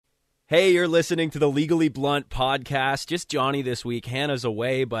Hey, you're listening to the Legally Blunt podcast. Just Johnny this week. Hannah's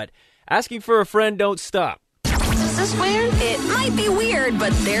away, but asking for a friend don't stop. Is this weird? It might be weird,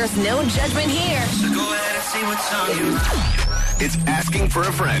 but there's no judgment here. So go ahead and see what's on you. It's Asking for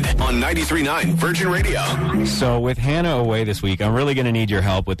a Friend on 93.9 Virgin Radio. So with Hannah away this week, I'm really going to need your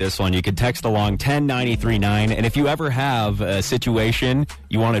help with this one. You can text along 10939, and if you ever have a situation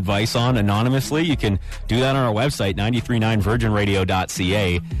you want advice on anonymously, you can do that on our website,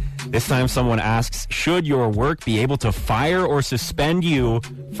 939virginradio.ca. This time someone asks, should your work be able to fire or suspend you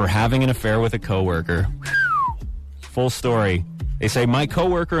for having an affair with a coworker? Full story. They say, my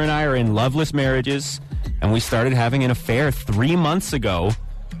coworker and I are in loveless marriages, and we started having an affair 3 months ago.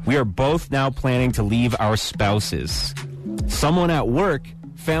 We are both now planning to leave our spouses. Someone at work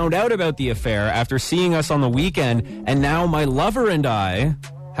found out about the affair after seeing us on the weekend, and now my lover and I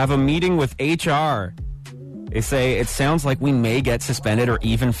have a meeting with HR. They say it sounds like we may get suspended or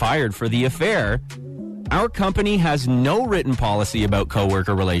even fired for the affair. Our company has no written policy about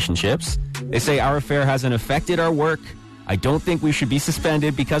coworker relationships. They say our affair hasn't affected our work. I don't think we should be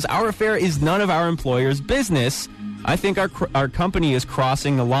suspended because our affair is none of our employer's business. I think our company is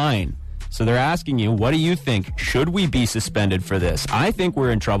crossing the line. So they're asking you, what do you think? Should we be suspended for this? I think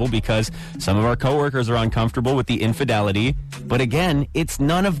we're in trouble because some of our coworkers are uncomfortable with the infidelity. But again, it's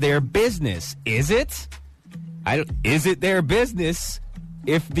none of their business. Is it? Is it their business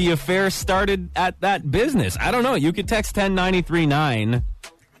if the affair started at that business? I don't know. You could text 10939.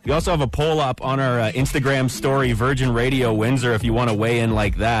 We also have a poll up on our Instagram story, Virgin Radio Windsor, if you want to weigh in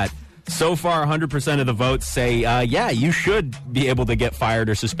like that. So far, 100% of the votes say, yeah, you should be able to get fired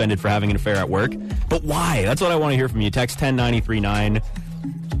or suspended for having an affair at work. But why? That's what I want to hear from you. Text 10939.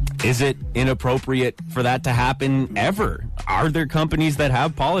 Is it inappropriate for that to happen ever? Are there companies that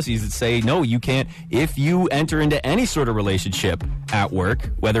have policies that say, no, you can't? If you enter into any sort of relationship at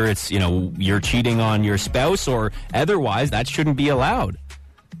work, whether it's, you're cheating on your spouse or otherwise, that shouldn't be allowed.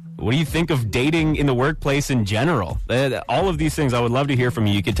 What do you think of dating in the workplace in general? All of these things, I would love to hear from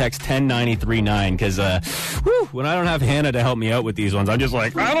you. You can text 10939 because when I don't have Hannah to help me out with these ones, I'm just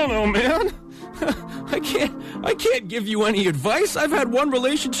like, I don't know, man. I can't give you any advice. I've had one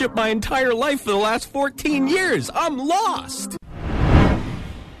relationship my entire life for the last 14 years. I'm lost.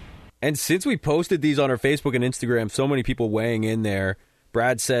 And since we posted these on our Facebook and Instagram, so many people weighing in there.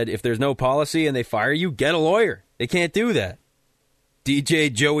 Brad said, if there's no policy and they fire you, get a lawyer. They can't do that.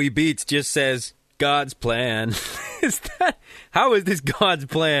 DJ Joey Beats just says, God's plan. How is this God's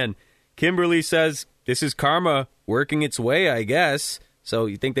plan? Kimberly says, this is karma working its way, I guess. So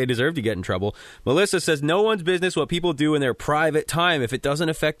you think they deserve to get in trouble. Melissa says, no one's business what people do in their private time. If it doesn't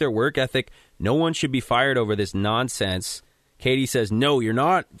affect their work ethic, no one should be fired over this nonsense. Katie says, no, you're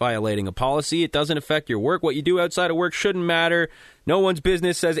not violating a policy. It doesn't affect your work. What you do outside of work shouldn't matter. No one's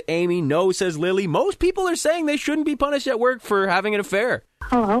business, says Amy. No, says Lily. Most people are saying they shouldn't be punished at work for having an affair.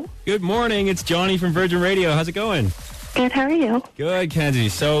 Hello. Good morning. It's Johnny from Virgin Radio. How's it going? Good. How are you? Good, Kenzie.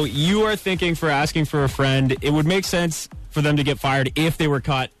 So you are thinking for asking for a friend, it would make sense for them to get fired if they were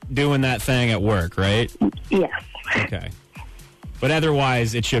caught doing that thing at work, right? Yes. Okay. But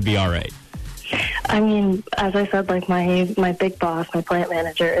otherwise, it should be all right. I mean, as I said, like my big boss, my plant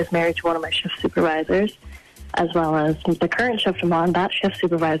manager, is married to one of my shift supervisors, as well as the current shift I'm on. That shift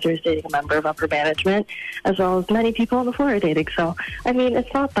supervisor is dating a member of upper management, as well as many people on the floor are dating. So, I mean,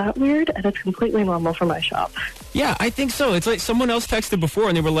 it's not that weird, and it's completely normal for my shop. Yeah, I think so. It's like someone else texted before,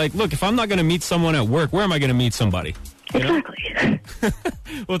 and they were like, look, if I'm not going to meet someone at work, where am I going to meet somebody? Exactly.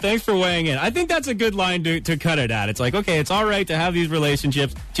 Well, thanks for weighing in. I think that's a good line to cut it at. It's like, okay, it's all right to have these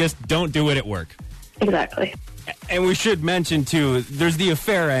relationships, just don't do it at work. Exactly. And we should mention, too, there's the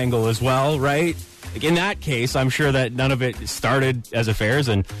affair angle as well, right? Like in that case, I'm sure that none of it started as affairs,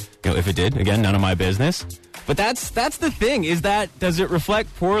 and if it did, again, none of my business. But that's the thing, is that, does it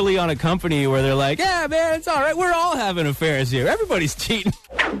reflect poorly on a company where they're like, yeah, man, it's all right, we're all having affairs here, everybody's cheating.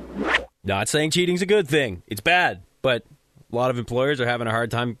 Not saying cheating's a good thing, it's bad, but a lot of employers are having a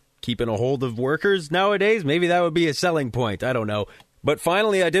hard time keeping a hold of workers nowadays. Maybe that would be a selling point, I don't know. But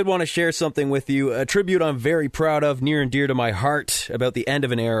finally, I did want to share something with you, a tribute I'm very proud of, near and dear to my heart, about the end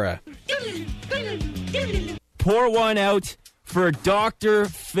of an era. Pour one out for Dr.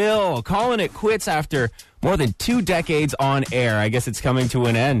 Phil, calling it quits after more than 2 decades on air. I guess it's coming to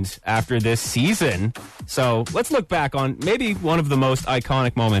an end after this season. So let's look back on maybe one of the most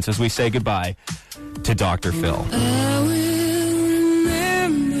iconic moments as we say goodbye to Dr. Phil.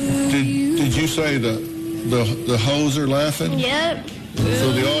 Did you say the hoes are laughing? Yep.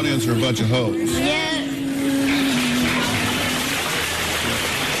 So the audience are a bunch of hoes? Yep.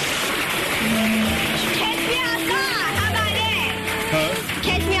 Catch me outside. How about that? Huh?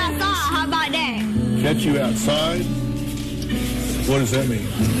 Catch me outside. met you outside? What does that mean?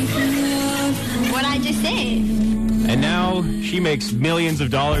 What I just said. And now she makes millions of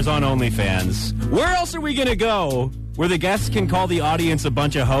dollars on OnlyFans. Where else are we going to go where the guests can call the audience a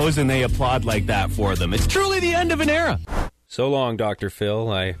bunch of hoes and they applaud like that for them? It's truly the end of an era. So long, Dr. Phil.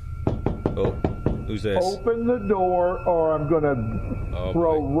 Oh, who's this? Open the door or I'm going to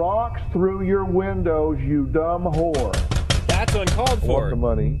throw rocks through your windows, you dumb whore. That's uncalled I want for. the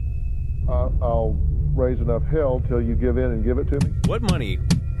money. I'll raise enough hell till you give in and give it to me. What money?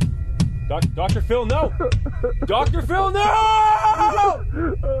 Dr. Phil, no! Dr. Phil, no!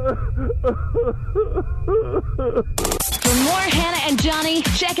 For more Hannah and Johnny,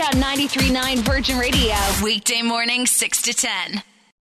 check out 93.9 Virgin Radio. Weekday morning, 6 to 10.